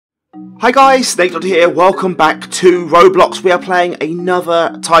Hi guys, SnakeDoctor here, welcome back to Roblox. We are playing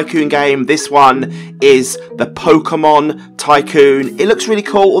another Tycoon game. This one is the Pokemon Tycoon. It looks really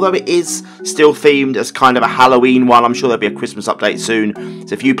cool, although it is still themed as kind of a Halloween one. I'm sure there'll be a Christmas update soon.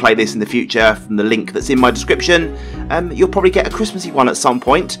 So if you play this in the future, from the link that's in my description, you'll probably get a Christmassy one at some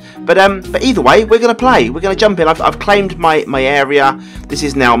point. But either way, we're going to play. We're going to jump in. I've claimed my area. This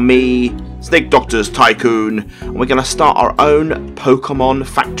is now me, SnakeDoctor's Tycoon, and we're going to start our own Pokemon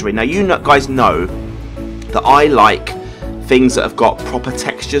factory. Now, you guys know that I like things that have got proper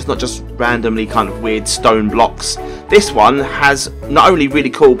textures, not just randomly kind of weird stone blocks. This one has not only really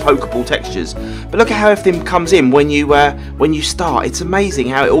cool Pokeball textures, but look at how everything comes in when you start. It's amazing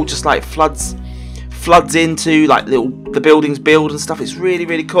how it all just like floods into like the buildings build and stuff. It's really,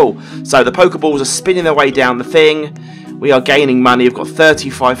 really cool. So the Pokeballs are spinning their way down the thing. We are gaining money. We've got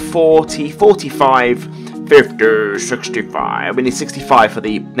 35, 40, 45, 50, 65. We need 65 for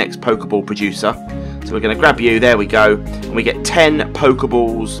the next Pokeball producer. So we're going to grab you. There we go. And we get 10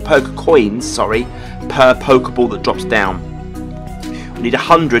 Pokeballs, Pokecoins, sorry, per Pokeball that drops down. We need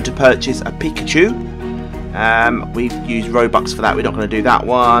 100 to purchase a Pikachu. We've used Robux for that. We're not going to do that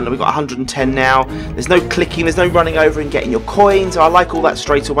one. We've got 110 now. There's no clicking. There's no running over and getting your coins. So I like all that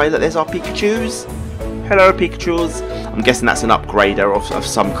straight away. Look, there's our Pikachus. Hello, Pikachus. I'm guessing that's an upgrader of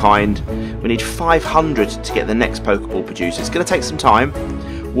some kind. We need 500 to get the next Pokeball producer. It's going to take some time.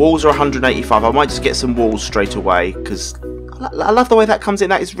 Walls are 185. I might just get some walls straight away because I love the way that comes in.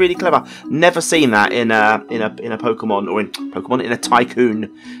 That is really clever. Never seen that in a Pokemon or in a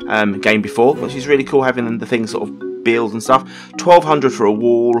Tycoon game before, which is really cool having the things sort of build and stuff. 1200 for a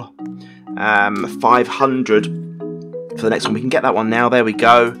wall. 500 for the next one. We can get that one now. There we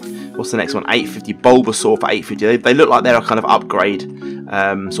go. What's the next one? 850. Bulbasaur for 850. They look like they're a kind of upgrade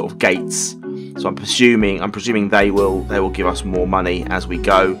sort of gates. So I'm presuming they will give us more money as we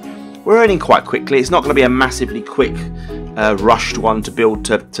go. We're earning quite quickly. It's not going to be a massively quick rushed one to build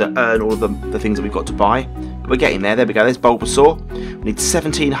to earn all of the things that we've got to buy. But we're getting there. There we go. There's Bulbasaur. We need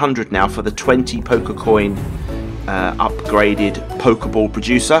 1700 now for the 20 Pokecoin upgraded Pokeball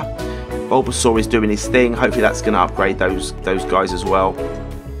producer. Bulbasaur is doing his thing. Hopefully that's going to upgrade those guys as well.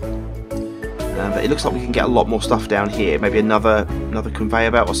 But it looks like we can get a lot more stuff down here. Maybe another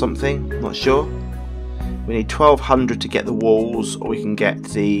conveyor belt or something. Not sure. We need 1200 to get the walls, or we can get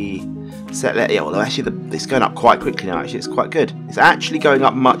the set. Yeah, well, actually, it's going up quite quickly now. Actually, it's quite good. It's actually going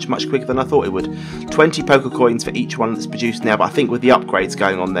up much quicker than I thought it would. 20 Pokecoins for each one that's produced now. But I think with the upgrades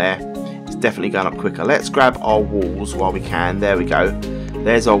going on there, it's definitely going up quicker. Let's grab our walls while we can. There we go.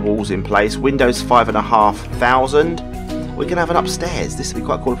 There's our walls in place. Windows 5,500. We can have an upstairs. This would be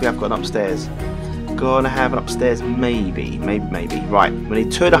quite cool if we have got an upstairs. Gonna have an upstairs, maybe. Right, we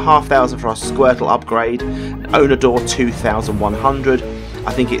need 2,500 for our Squirtle upgrade. Owner door 2,100.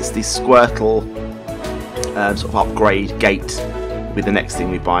 I think it's the Squirtle sort of upgrade gate with the next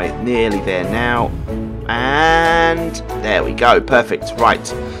thing we buy. Nearly there now, and there we go. Perfect. Right,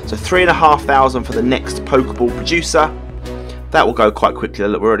 so 3,500 for the next Pokeball producer. That will go quite quickly.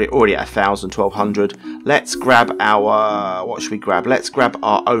 Look, we're already at 1,000, 1,200. Let's grab our... What should we grab? Let's grab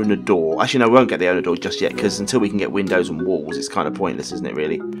our owner door. Actually, no, we won't get the owner door just yet, because until we can get windows and walls, it's kind of pointless, isn't it,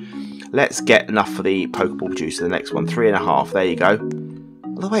 really? Let's get enough for the Pokeball producer, the next one. 3.5. There you go.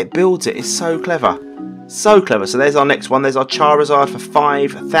 The way it builds it is so clever. So clever. So there's our next one. There's our Charizard for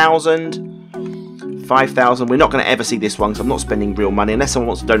 5,000. 5,000. We're not going to ever see this one because I'm not spending real money unless someone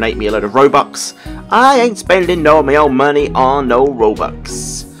wants to donate me a load of Robux. I ain't spending no my own money on no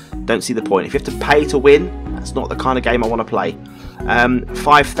Robux. Don't see the point. If you have to pay to win, that's not the kind of game I want to play.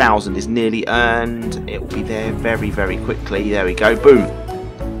 5,000 is nearly earned. It will be there very, very quickly. There we go. Boom.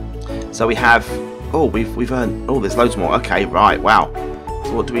 So we have... Oh, we've earned... Oh, there's loads more. Okay, right. Wow.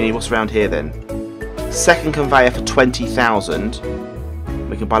 So what do we need? What's around here then? Second conveyor for 20,000.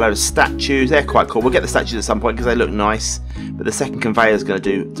 We can buy a load of statues. They're quite cool. We'll get the statues at some point because they look nice. But the second conveyor is going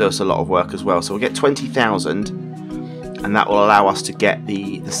to do us a lot of work as well. So we'll get 20,000. And that will allow us to get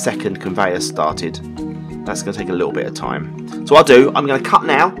the second conveyor started. That's going to take a little bit of time. So what I'll do, I'm going to cut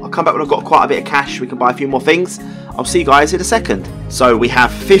now. I'll come back when I've got quite a bit of cash. We can buy a few more things. I'll see you guys in a second. So we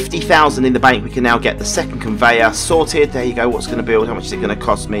have 50,000 in the bank. We can now get the second conveyor sorted. There you go. What's going to build? How much is it going to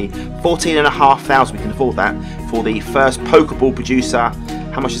cost me? 14,500. We can afford that for the first Pokeball producer.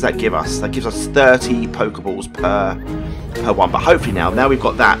 How much does that give us? That gives us 30 Pokeballs per one. But hopefully now we've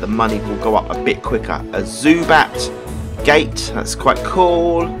got that, the money will go up a bit quicker. A Zubat gate. That's quite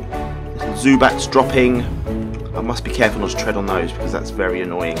cool. Zubats dropping. I must be careful not to tread on those because that's very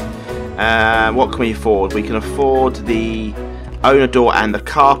annoying. What can we afford? We can afford the owner door and the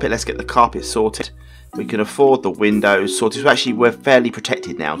carpet. Let's get the carpet sorted. We can afford the windows sorted. So actually, we're fairly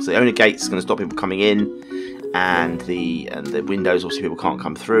protected now. So the owner gate's going to stop people coming in, and the windows, obviously, people can't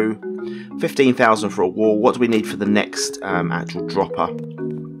come through. 15,000 for a wall. What do we need for the next actual dropper?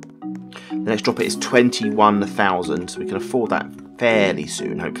 The next dropper is 21,000. So we can afford that fairly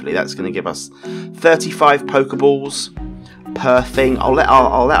soon. Hopefully, that's going to give us 35 Pokeballs per thing. I'll let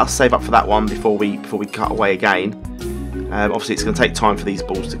us save up for that one before we cut away again. Obviously, it's going to take time for these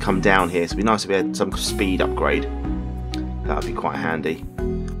balls to come down here, so it'd be nice if we had some speed upgrade. That would be quite handy.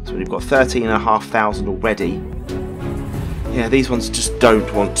 So we've got 13,500 already. Yeah, these ones just don't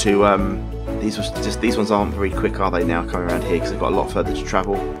want to. These ones aren't very quick, are they? Now coming around here because they've got a lot further to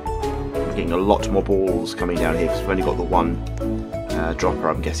travel. We're getting a lot more balls coming down here because we've only got the one dropper,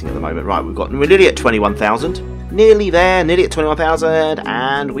 I'm guessing, at the moment. Right, we're nearly at 21,000. Nearly there, nearly at 21,000,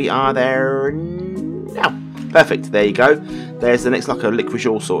 and we are there now. Perfect, there you go. There's the next, like a liquid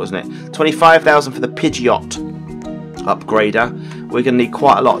sort, isn't it? 25,000 for the Pidgeot upgrader. We're going to need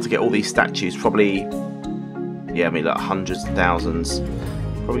quite a lot to get all these statues. Probably, yeah, I mean, like hundreds of thousands.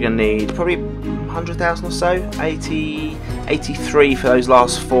 Probably going to need, 100,000 or so. 83 for those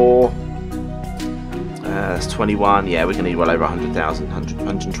last four. That's 21. Yeah, we're going to need well over 100,000.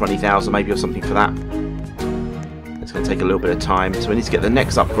 120,000 maybe or something for that. It's going to take a little bit of time. So we need to get the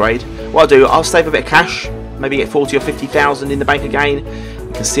next upgrade. What I'll do, I'll save a bit of cash. Maybe get 40 or 50,000 in the bank again.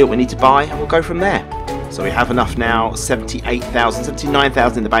 We can see what we need to buy and we'll go from there. So we have enough now, 78,000,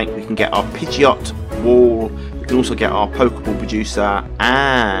 79,000 in the bank. We can get our Pidgeot wall. We can also get our Pokeball producer,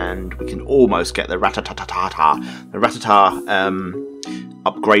 and we can almost get the Rattata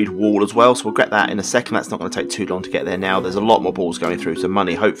upgrade wall as well. So we'll get that in a second. That's not going to take too long to get there now. There's a lot more balls going through, so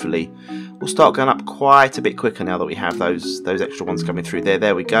money hopefully will start going up quite a bit quicker now that we have those extra ones coming through there.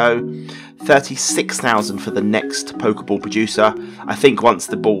 There we go. 36,000 for the next Pokeball producer. I think once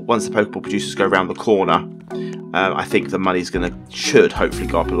the Pokeball producers go around the corner, I think the money's should hopefully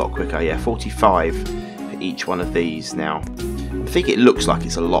go up a lot quicker. Yeah, 45 for each one of these now. I think it looks like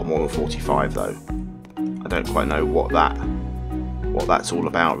it's a lot more than 45 though. I don't quite know what that's all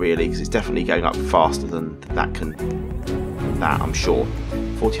about really, because it's definitely going up faster than that I'm sure.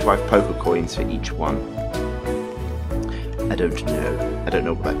 45 poker coins for each one. I don't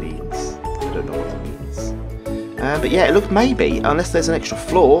know what that means. But yeah, it looks, maybe, unless there's an extra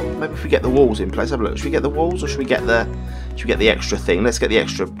floor, maybe if we get the walls in place. Have a look. Should we get the walls or should we get the extra thing? Let's get the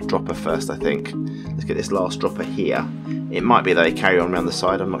extra dropper first, I think. Let's get this last dropper here. It might be that they carry on around the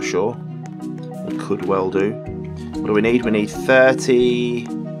side, I'm not sure. It could well do. What do we need? We need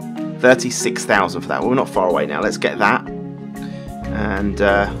 36,000 for that. Well, we're not far away now. Let's get that. And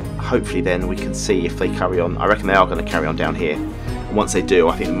hopefully then we can see if they carry on. I reckon they are going to carry on down here. And once they do,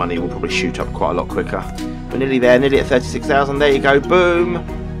 I think the money will probably shoot up quite a lot quicker. We're nearly there, nearly at 36,000. There you go, boom.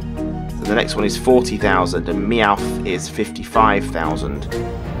 So the next one is 40,000 and Meowth is 55,000.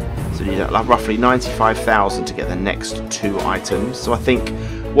 So we need roughly 95,000 to get the next two items. So I think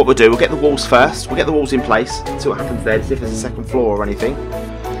what we'll do, we'll get the walls first. We'll get the walls in place, see what happens there, see if there's a second floor or anything.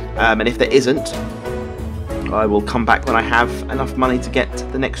 And if there isn't, I will come back when I have enough money to get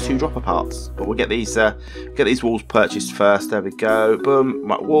the next two dropper parts. But we'll get these walls purchased first. There we go. Boom.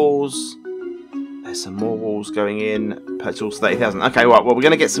 Right, walls. There's some more walls going in. Purchase walls 30,000. Okay, right. Well, we're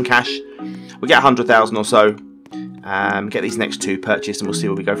going to get some cash. We'll get 100,000 or so. Get these next two purchased, and we'll see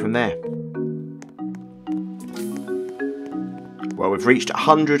where we go from there. Well, we've reached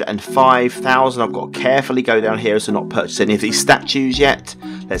 105,000. I've got to carefully go down here to not purchase any of these statues yet.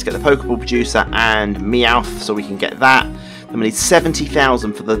 Let's get the Pokeball producer and Meowth so we can get that. Then we need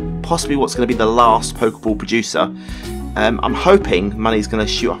 70,000 for possibly what's going to be the last Pokeball producer. I'm hoping money's going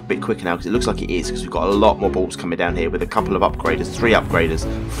to shoot up a bit quicker now because it looks like it is, because we've got a lot more balls coming down here with a couple of upgraders, 3 upgraders,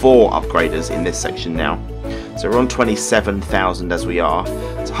 4 upgraders in this section now. So we're on 27,000 as we are.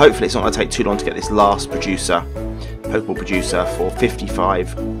 So hopefully it's not going to take too long to get this last producer, Pokeball producer, for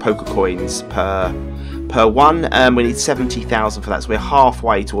 55 poker coins per one. We need 70,000 for that, so we're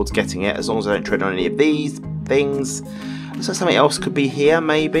halfway towards getting it, as long as I don't tread on any of these things. Looks like something else could be here,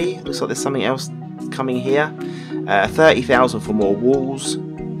 maybe. Looks like there's something else coming here. 30,000 for more walls. So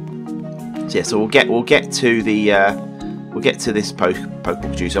yeah, so we'll get to this Pokeball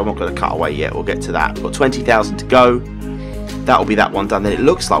producer. I'm not going to cut away yet. We'll get to that. We've got 20,000 to go. That'll be that one done. Then it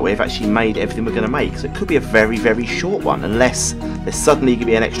looks like we've actually made everything we're going to make. So it could be a very, very short one, unless there's suddenly going to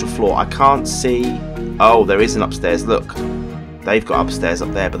be an extra floor. I can't see. Oh, there is an upstairs. Look, they've got upstairs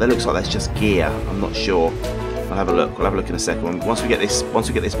up there, but it looks like that's just gear. I'm not sure. I'll have a look. We'll have a look in a second. Once we get this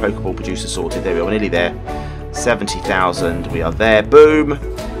Pokeball producer sorted, there we are. We're nearly there. 70,000. We are there. Boom.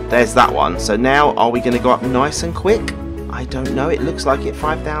 There's that one. So now, are we going to go up nice and quick? I don't know. It looks like it.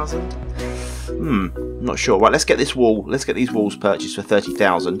 5,000. I'm not sure. Right, let's get this wall. Let's get these walls purchased for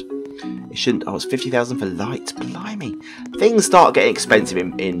 30,000. It shouldn't. Oh, it's 50,000 for lights. Blimey, things start getting expensive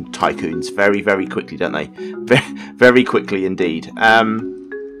in Tycoons very, very quickly, don't they? Very, very quickly indeed.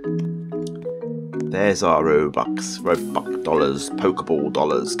 There's our Robux dollars, Pokeball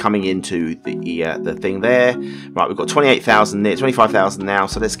dollars coming into the thing there. Right, we've got 28,000 there, 25,000 now.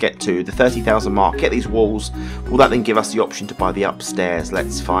 So let's get to the 30,000 mark. Get these walls. Will that then give us the option to buy the upstairs?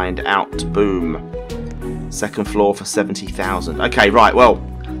 Let's find out. Boom. Second floor for 70,000. Okay, right. Well,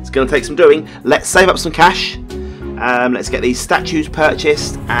 it's going to take some doing. Let's save up some cash. Let's get these statues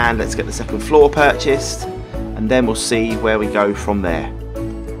purchased, and let's get the second floor purchased, and then we'll see where we go from there.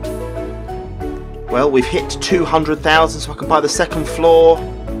 Well, we've hit 200,000, so I can buy the second floor.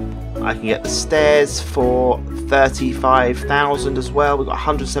 I can get the stairs for 35,000 as well. We've got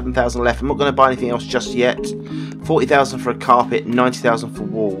 107,000 left. I'm not going to buy anything else just yet. 40,000 for a carpet, 90,000 for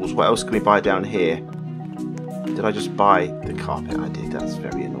walls. What else can we buy down here? Did I just buy the carpet? I did. That's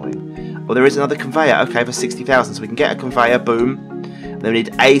very annoying. Well, there is another conveyor. Okay, for 60,000, so we can get a conveyor. Boom. Then we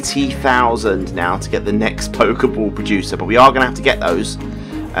need 80,000 now to get the next Pokeball producer, but we are going to have to get those.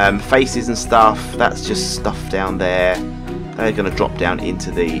 Faces and stuff, that's just stuff down there. They're going to drop down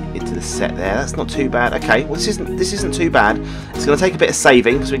into the set there. That's not too bad. Okay, well this isn't too bad. It's going to take a bit of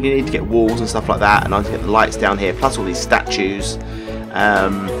saving because we need to get walls and stuff like that, and I need to get the lights down here, plus all these statues.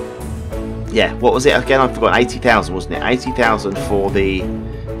 Yeah, what was it again? I've forgotten. 80,000, wasn't it? 80,000 for the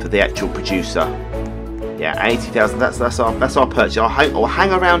actual producer. Yeah, 80,000. That's our purchase. I'll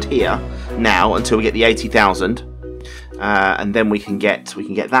hang around here now until we get the 80,000. And then we can get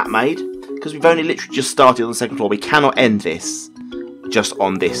that made, because we've only literally just started on the second floor. We cannot end this just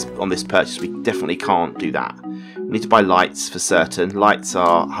on this purchase. We definitely can't do that. We need to buy lights for certain. Lights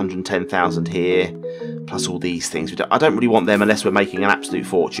are 110,000 here, plus all these things. I don't really want them unless we're making an absolute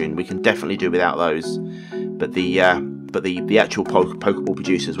fortune. We can definitely do without those. But the actual Pokeball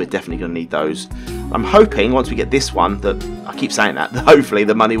producers, we're definitely going to need those. I'm hoping once we get this one, that I keep saying that hopefully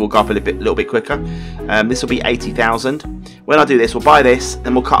the money will go up a little bit quicker. This will be 80,000. When I do this, we'll buy this,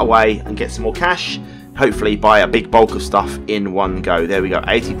 then we'll cut away and get some more cash. Hopefully buy a big bulk of stuff in one go. There we go.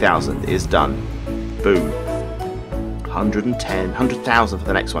 80,000 is done. Boom. 100,000 for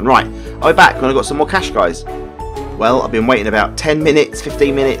the next one. Right, I'll be back when I've got some more cash, guys. Well, I've been waiting about 10 minutes,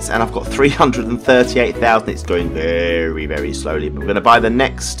 15 minutes, and I've got 338,000. It's going very, very slowly. But we're going to buy the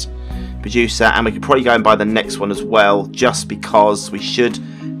next producer, and we could probably go and buy the next one as well, just because we should.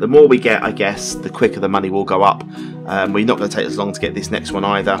 The more we get, I guess, the quicker the money will go up. We're not going to take as long to get this next one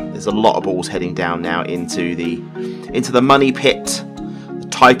either. There's a lot of balls heading down now into the money pit, the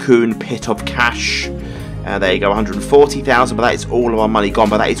Tycoon pit of cash. There you go, 140,000, but that is all of our money gone.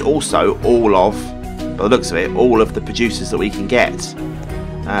 But that is also all of, by the looks of it, all of the producers that we can get.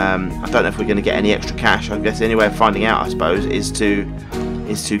 I don't know if we're going to get any extra cash. I guess the only way of finding out, I suppose, is to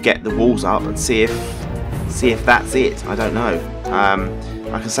get the walls up and see if that's it. I don't know.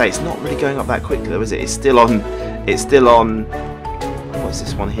 Like I say, it's not really going up that quickly, though, is it? It's still on. What's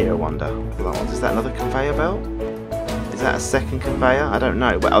this one here? I wonder. Is that another conveyor belt? Is that a second conveyor? I don't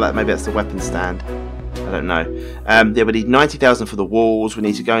know. Well, maybe that's the weapon stand. I don't know. Yeah, we need 90,000 for the walls. We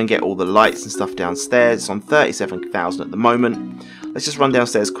need to go and get all the lights and stuff downstairs. It's on 37,000 at the moment. Let's just run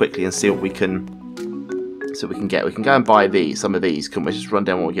downstairs quickly and see what we can get. We can go and buy some of these. Can we just run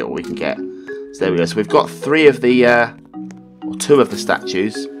down what we can get? So there we go. So we've got 3 of the, or 2 of the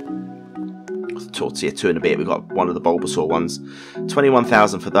statues. Tortilla 2 and a bit. We've got 1 of the Bulbasaur ones.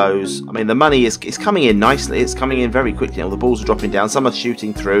 21,000 for those. I mean, the money is coming in nicely. It's coming in very quickly. All the balls are dropping down. Some are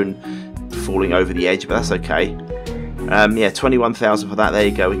shooting through and falling over the edge, but that's okay. Yeah, 21,000 for that. There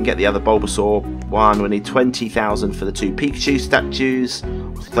you go. We can get the other Bulbasaur one. We need 20,000 for the 2 Pikachu statues.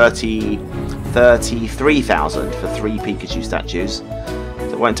 33,000 for 3 Pikachu statues.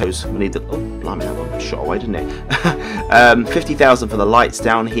 So it won't toes. We need the. Oh, blimey, that one shot away, didn't it? 50,000 for the lights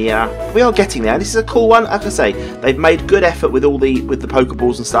down here. We are getting there. This is a cool one. Like I say, they've made good effort with the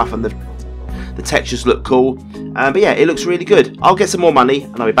Pokeballs and stuff, and the textures look cool. But yeah, it looks really good. I'll get some more money,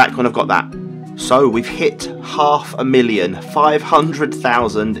 and I'll be back when I've got that. So we've hit 500,000.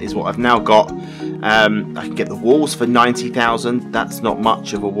 500,000 is what I've now got. I can get the walls for 90,000. That's not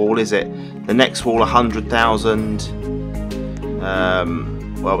much of a wall, is it? The next wall, 100,000.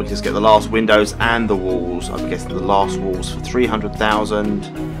 Well, we can just get the last windows and the walls. I'm guessing the last walls for 300,000.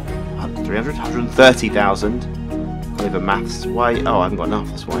 300? 130,000. Can't even maths. Why? Oh, I haven't got enough.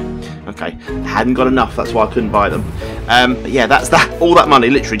 That's why. Okay, I hadn't got enough. That's why I couldn't buy them. But yeah, that's that. All that money,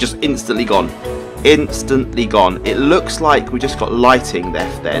 literally, just instantly gone. Instantly gone. It looks like we just got lighting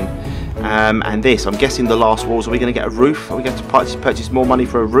left then. And this, I'm guessing the last walls. Are we going to get a roof? Are we going to purchase more money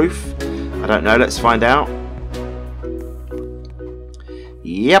for a roof? I don't know. Let's find out.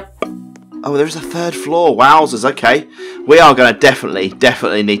 Yep. Oh, there's a third floor. Wowzers. Okay. We are going to definitely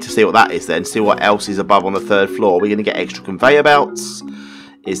need to see what that is then. See what else is above on the third floor. We're going to get extra conveyor belts.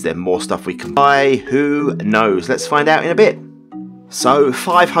 Is there more stuff we can buy? Who knows? Let's find out in a bit. So,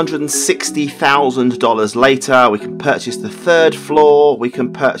 $560,000 later, we can purchase the third floor. We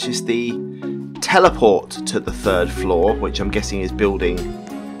can purchase the teleport to the third floor, which I'm guessing is building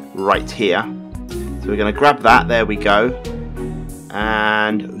right here. So we're going to grab that. There we go.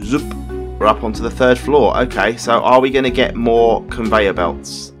 And zoop. We're up onto the third floor. Okay, so are we going to get more conveyor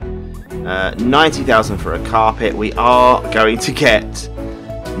belts? 90,000 for a carpet. We are going to get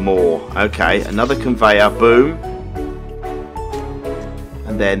more. Okay, another conveyor. Boom.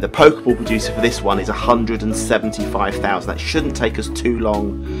 And then the Pokeball producer for this one is 175,000. That shouldn't take us too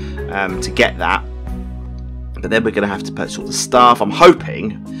long to get that. But then we're going to have to purchase all the stuff. I'm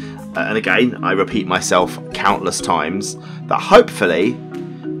hoping, and again, I repeat myself countless times, that hopefully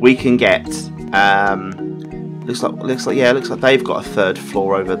we can get, looks like they've got a third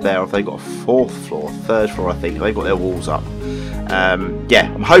floor over there, or have they got a fourth floor, third floor I think, they've got their walls up.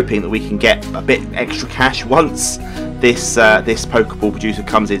 Yeah, I'm hoping that we can get a bit extra cash once this Pokeball producer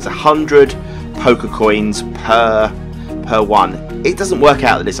comes in. It's 100 Poke Coins per one. It doesn't work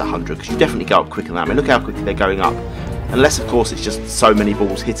out that it's 100, because you definitely go up quicker than that. I mean, look how quickly they're going up. Unless, of course, it's just so many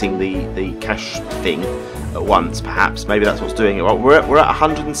balls hitting the cash thing at once, perhaps. Maybe that's what's doing it. Well, we're at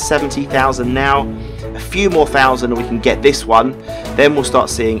 170,000 now. A few more thousand and we can get this one. Then we'll start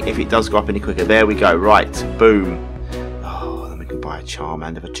seeing if it does go up any quicker. There we go. Right. Boom. Oh, then we can buy a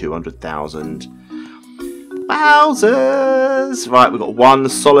Charmander for 200,000. Wowzers! Right, we've got one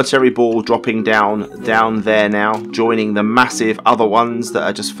solitary ball dropping down there now, joining the massive other ones that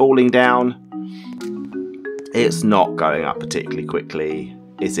are just falling down. It's not going up particularly quickly,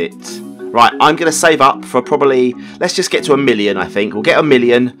 is it? Right, I'm going to save up for probably, let's just get to 1 million, I think. We'll get 1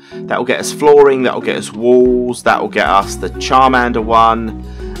 million. That will get us flooring, that will get us walls, that will get us the Charmander one.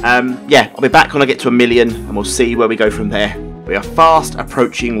 Yeah, I'll be back when I get to 1 million, and we'll see where we go from there. We are fast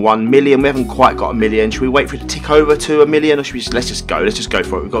approaching 1 million. We haven't quite got 1 million. Should we wait for it to tick over to 1 million, or should we just, let's just go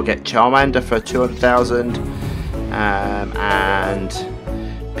for it. We've got to get Charmander for 200,000, and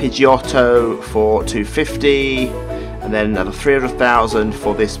Pidgeotto for 250, and then another 300,000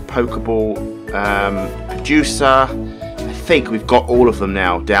 for this Pokeball producer. I think we've got all of them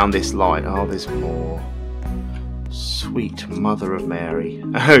now down this line. Oh, there's more. Sweet Mother of Mary.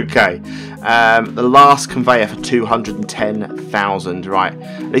 Okay, the last conveyor for 210,000. Right,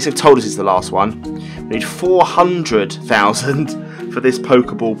 at least they've told us it's the last one. We need 400,000 for this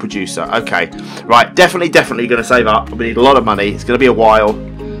Pokeball producer. Okay, right, definitely going to save up. We need a lot of money. It's going to be a while.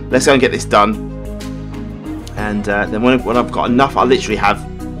 Let's go and get this done. And then when I've got enough, I'll literally have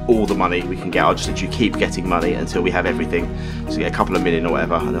all the money we can get. I'll just literally keep getting money until we have everything. So get a couple of million or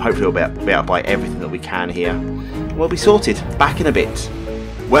whatever, and then hopefully we'll be able to buy everything that we can here. We'll be sorted. Back in a bit.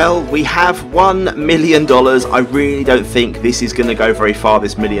 Well, we have $1 million. I really don't think this is going to go very far,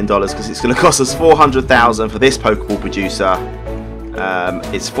 this $1 million, because it's going to cost us 400,000 for this Pokeball producer.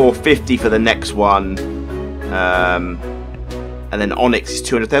 It's 450 for the next one. And then Onyx is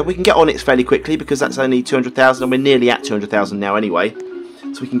 200,000. We can get Onyx fairly quickly because that's only 200,000, and we're nearly at 200,000 now anyway.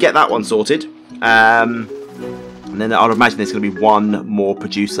 So we can get that one sorted. And then I'd imagine there's going to be one more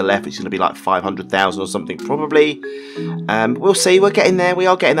producer left, which is going to be like 500,000 or something probably. We'll see. We're getting there. We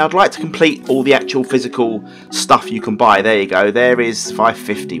are getting there. I'd like to complete all the actual physical stuff you can buy. There you go. There is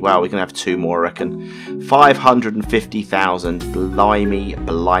 550. Wow, we're going to have two more, I reckon. 550,000.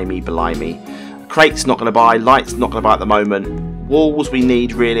 Blimey. Crate's not going to buy. Light's not going to buy at the moment. Walls we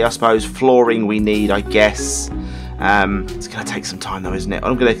need, really, I suppose. Flooring we need, I guess. It's going to take some time though, isn't it?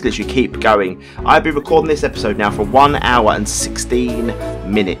 I'm going to literally keep going. I've been recording this episode now for 1 hour and 16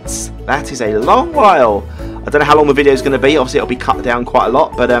 minutes. That is a long while. I don't know how long the video is going to be. Obviously it'll be cut down quite a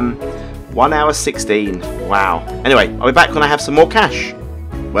lot, but 1 hour 16. Wow. Anyway, I'll be back when I have some more cash.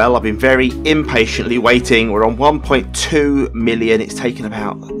 Well, I've been very impatiently waiting. We're on 1.2 million. It's taken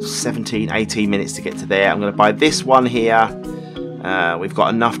about 17-18 minutes to get to there. I'm going to buy this one here. We've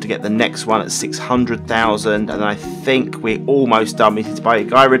got enough to get the next one at 600,000, and I think we're almost done. We need to buy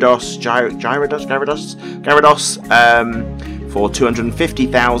Gyarados for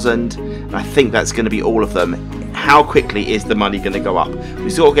 250,000, and I think that's going to be all of them. How quickly is the money going to go up? We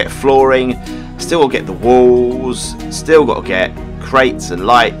still got to get flooring, still got to get the walls, still got to get crates and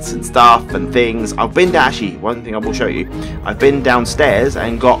lights and stuff and things. I've been down, actually, one thing I will show you. I've been downstairs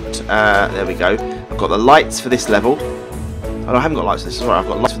and got, there we go, I've got the lights for this level. Oh, I haven't got lights. This is right. I've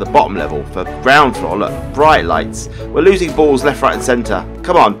got lights for the bottom level, for ground floor. Look, bright lights. We're losing balls left, right, and centre.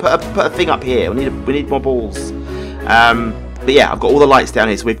 Come on, put a thing up here. We need more balls. But yeah, I've got all the lights down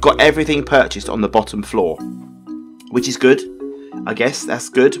here, so we've got everything purchased on the bottom floor, which is good. I guess that's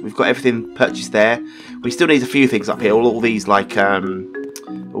good. We've got everything purchased there. We still need a few things up here. All these like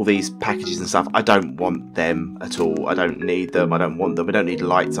all these packages and stuff. I don't want them at all. I don't need them. I don't want them. We don't need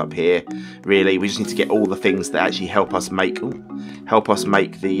lights up here. Really, we just need to get all the things that actually help us make the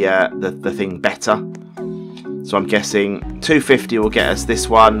thing better. So I'm guessing 250 will get us this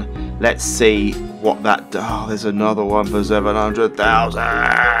one. Let's see what that. Oh, there's another one for 700,000.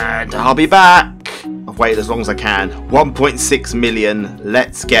 I'll be back. I've waited as long as I can. 1.6 million.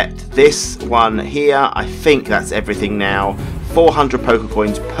 Let's get this one here. I think that's everything now. 400 poker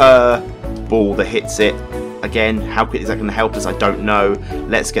coins per ball that hits it. Again, how quickly is that going to help us? I don't know.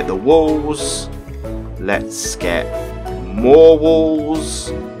 Let's get the walls. Let's get more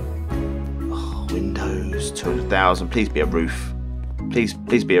walls. Oh, windows, 200,000. Please be a roof. Please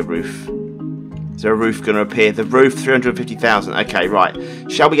be a roof. Is there a roof going to appear? The roof, 350,000. Okay, right.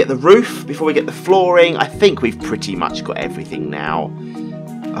 Shall we get the roof before we get the flooring? I think we've pretty much got everything now.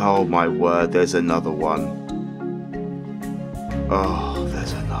 Oh my word, there's another one. Oh,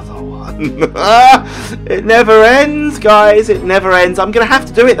 there's another one. It never ends, guys. It never ends. I'm going to have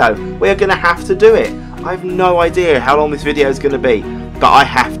to do it, though. We're going to have to do it. I have no idea how long this video is going to be, but I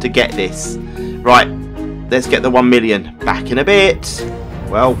have to get this. Right, let's get the 1 million. Back in a bit.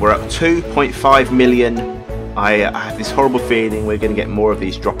 Well, we're at 2.5 million. I have this horrible feeling we're going to get more of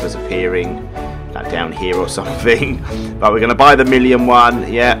these droppers appearing. Like down here or something. But we're going to buy the million one.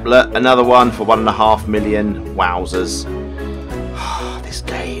 Yeah, look, another one for 1.5 million. Wowzers. This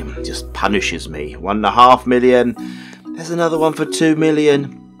game just punishes me. 1.5 million. There's another one for 2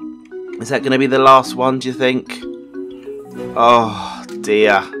 million. Is that going to be the last one, do you think? Oh,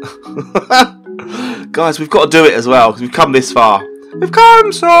 dear. Guys, we've got to do it as well, because we've come this far. We've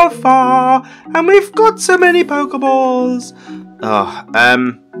come so far, and we've got so many Pokeballs. Oh,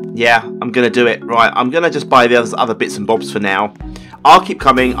 yeah, I'm going to do it. Right, I'm going to just buy the other bits and bobs for now. I'll keep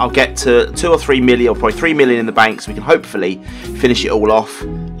coming. I'll get to 2 or 3 million, or probably 3 million in the bank, so we can hopefully finish it all off.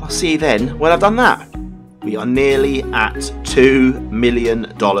 I'll see you then when I've done that. We are nearly at $2 million.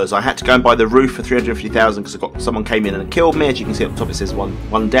 I had to go and buy the roof for 350,000 because someone came in and killed me. As you can see at the top, it says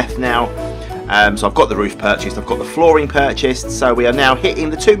one death now. So I've got the roof purchased. I've got the flooring purchased. So we are now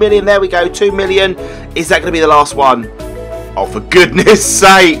hitting the 2 million. There we go, 2 million. Is that going to be the last one? Oh, for goodness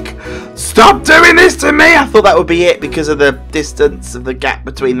sake! Stop doing this to me! I thought that would be it because of the distance of the gap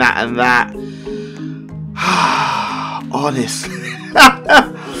between that and that. Honestly.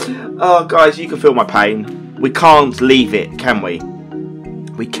 Oh, guys, you can feel my pain. We can't leave it, can we?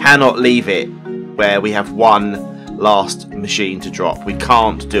 We cannot leave it where we have one last machine to drop. We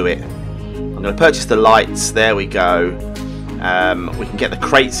can't do it. I'm going to purchase the lights. There we go. We can get the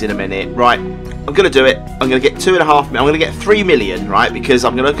crates in a minute. Right, I'm going to do it. I'm going to get 2.5. I'm going to get 3 million, right? Because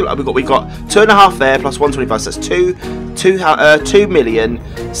I'm going to look. We've got 2.5 there plus 125. So that's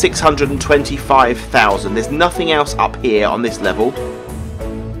 2,625,000. There's nothing else up here on this level.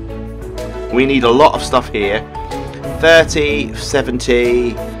 We need a lot of stuff here. 30,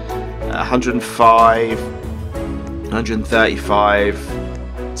 70, 105, 135,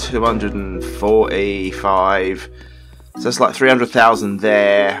 245. So that's like 300,000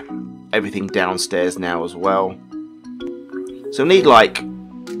 there. Everything downstairs now as well. So we need like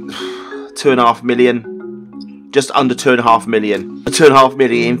 2.5 million. Just under 2.5 million. 2.5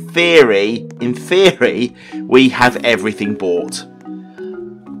 million. In theory, we have everything bought.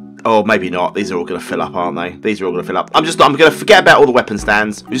 Oh, maybe not. These are all going to fill up, aren't they? These are all going to fill up. I'm going to forget about all the weapon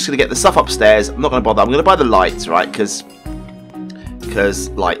stands. We're just going to get the stuff upstairs. I'm not going to bother. I'm going to buy the lights, right? Because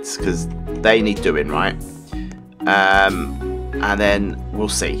they need doing, right? And then we'll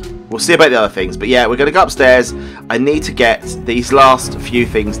see. We'll see about the other things. But yeah, we're going to go upstairs. I need to get these last few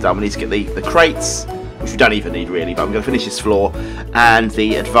things done. We need to get the crates, which we don't even need really, but I'm going to finish this floor, and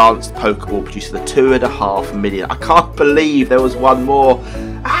the advanced Pokeball producer, the 2.5 million. I can't believe there was one more.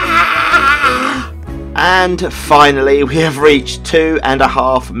 Ah! And finally, we have reached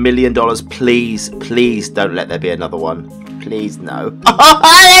 $2.5 million. Please don't let there be another one. Please, no. Oh,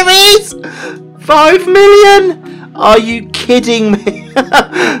 there is! 5 million! Are you kidding me?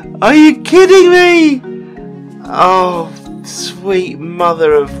 Are you kidding me? Oh, sweet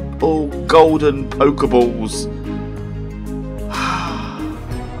mother of all golden Pokeballs.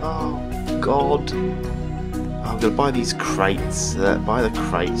 Oh, God. I'm going to buy these crates. Buy the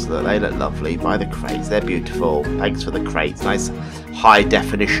crates. Look, they look lovely. Buy the crates. They're beautiful. Thanks for the crates. Nice high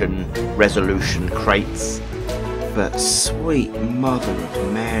definition resolution crates. But sweet mother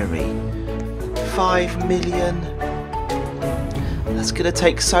of Mary, 5 million? That's going to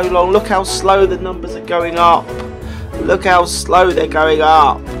take so long. Look how slow the numbers are going up. Look how slow they're going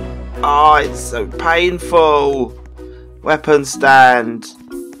up. Oh, it's so painful. Weapon stand.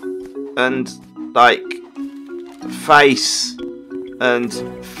 And, like, face. And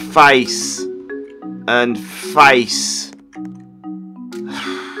face. And face.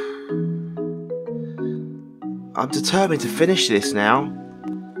 I'm determined to finish this now.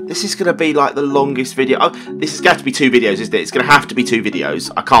 This is going to be like the longest video. Oh, this is going to be 2 videos, isn't it? It's going to have to be 2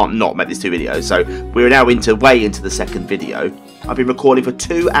 videos. I can't not make this 2 videos. So we're now way into the second video. I've been recording for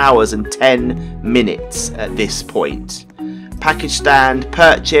 2 hours and 10 minutes at this point. Package stand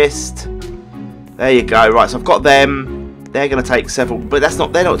purchased. There you go. Right, so I've got them. They're going to take several, but they're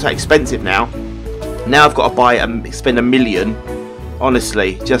not that expensive now. Now I've got to buy and spend $1 million.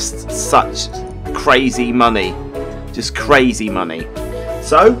 Honestly, just such crazy money. Just crazy money.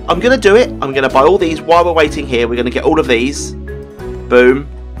 So, I'm going to do it. I'm going to buy all these while we're waiting here. We're going to get all of these. Boom.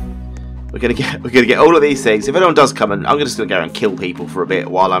 We're going to get all of these things. If anyone does come, I'm just going to go and kill people for a bit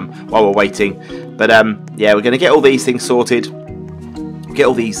while we're waiting. But yeah, we're going to get all these things sorted. Get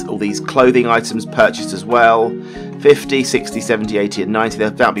all these clothing items purchased as well. 50, 60, 70, 80 and 90.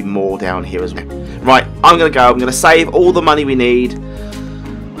 There'll be more down here as well. Right, I'm going to go. I'm going to save all the money we need.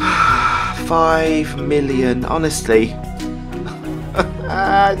 5 million, honestly.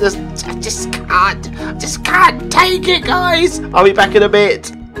 I just can't take it, guys. I'll be back in a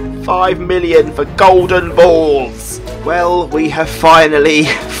bit. 5 million for golden balls. Well, we have finally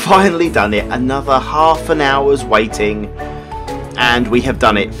done it. Another half an hour's waiting, and we have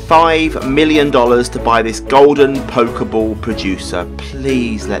done it. $5 million to buy this golden Pokeball producer.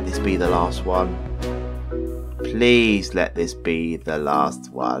 Please let this be the last one. Please let this be the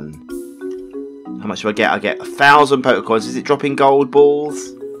last one. How much do I get? I get 1,000 Pokecoins. Is it dropping gold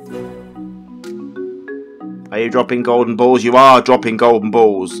balls? Are you dropping golden balls? You are dropping golden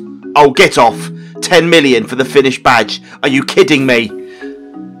balls. Oh, get off! 10 million for the finished badge. Are you kidding me?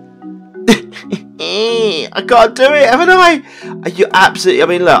 I gotta do it, haven't I? Are you absolutely... I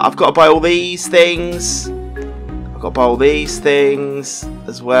mean, look, I've got to buy all these things. I've got to buy all these things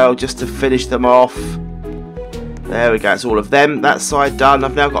as well, just to finish them off. There we go, it's all of them. That side done.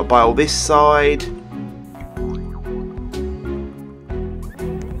 I've now got to buy all this side. I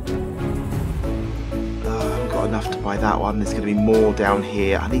haven't got enough to buy that one. There's going to be more down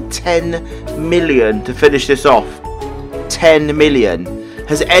here. I need 10 million to finish this off. 10 million.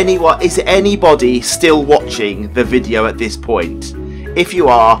 Is anybody still watching the video at this point? If you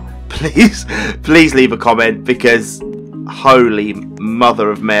are, please leave a comment, because holy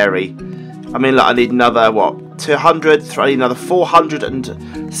mother of Mary. I mean, look, I need another, what, 200, I need another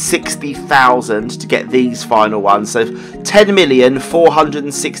 460,000 to get these final ones. So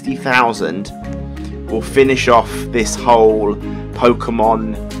 10,460,000 will finish off this whole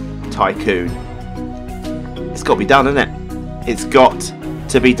Pokemon Tycoon. It's got to be done, isn't it? It's got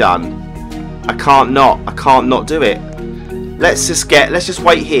to be done. I can't not do it. Let's just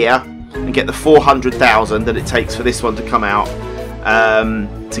wait here and get the 400,000 that it takes for this one to come out.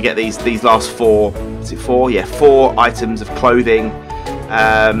 To get these last 4, is it 4? Yeah, 4 items of clothing,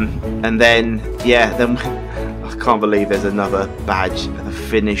 and then yeah, then I can't believe there's another badge, a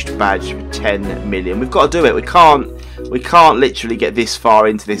finished badge for 10 million. We've got to do it. We can't literally get this far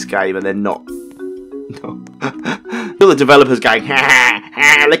into this game and then not. No. All the developers going, ha ha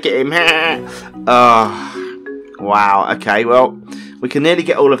ha, look at him, ha. Oh, wow. Okay, well, we can nearly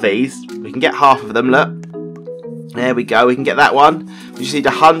get all of these. We can get half of them. Look. There we go, we can get that one. We just need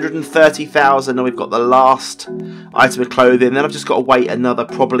 130,000 and we've got the last item of clothing. Then I've just got to wait another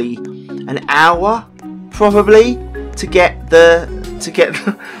probably an hour, probably, to get the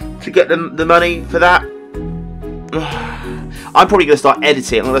money for that. I'm probably going to start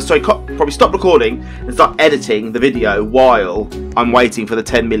editing. I'm going to probably stop recording and start editing the video while I'm waiting for the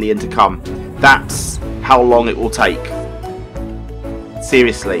 10 million to come. That's how long it will take.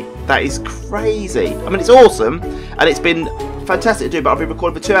 Seriously, that is crazy. I mean, it's awesome, and it's been fantastic to do, but I've been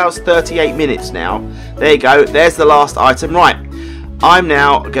recording for 2 hours 38 minutes now. There you go. There's the last item. Right, I'm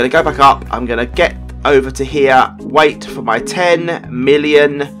now going to go back up. I'm going to get over to here, wait for my $10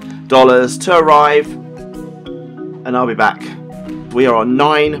 million to arrive, and I'll be back. We are on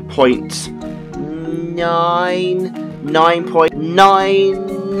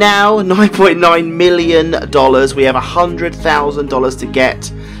 9.9 now, $9.9 million. We have $100,000 to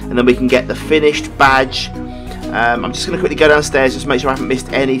get, and then we can get the finished badge. I'm just going to quickly go downstairs just to make sure I haven't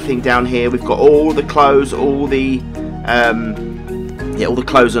missed anything down here. We've got all the clothes, all the yeah, all the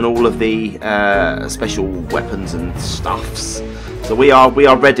clothes and all of the special weapons and stuffs. So we are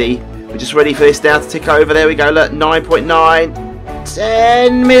ready. We're just ready for this now to tick over. There we go. Look, 9.9,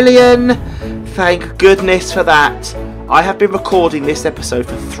 10 million. Thank goodness for that. I have been recording this episode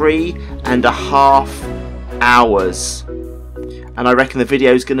for 3.5 hours, and I reckon the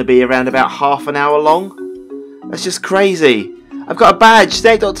video is going to be around about half an hour long. That's just crazy. I've got a badge,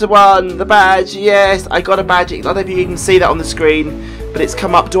 SnakeDoctor1, the badge, yes, I got a badge. I don't know if you can see that on the screen, but it's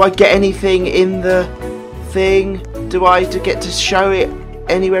come up. Do I get anything in the thing? Do I get to show it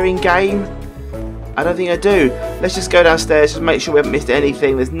anywhere in game? I don't think I do. Let's just go downstairs, just make sure we haven't missed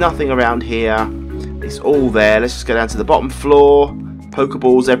anything. There's nothing around here. It's all there. Let's just go down to the bottom floor.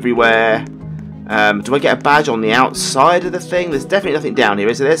 Pokeballs everywhere. Do I get a badge on the outside of the thing? There's definitely nothing down here,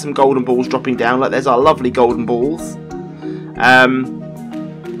 is there? There's some golden balls dropping down. Look, there's our lovely golden balls.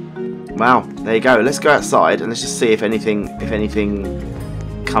 Wow, there you go. Let's go outside and let's just see if anything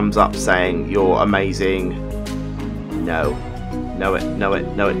comes up saying you're amazing. No,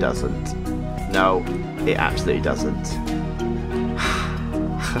 it doesn't. No, it absolutely doesn't.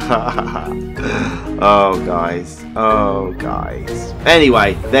 Oh guys.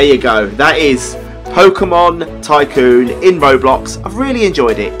 Anyway, there you go. That is Pokemon Tycoon in Roblox. I've really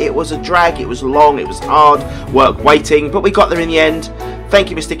enjoyed it. It was a drag, it was long, it was hard work waiting, but we got there in the end. Thank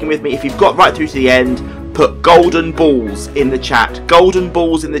you for sticking with me. If you've got right through to the end, put golden balls in the chat. Golden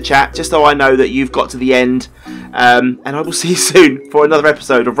balls in the chat, just so I know that you've got to the end. And I will see you soon for another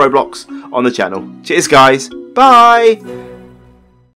episode of Roblox on the channel. Cheers guys. Bye.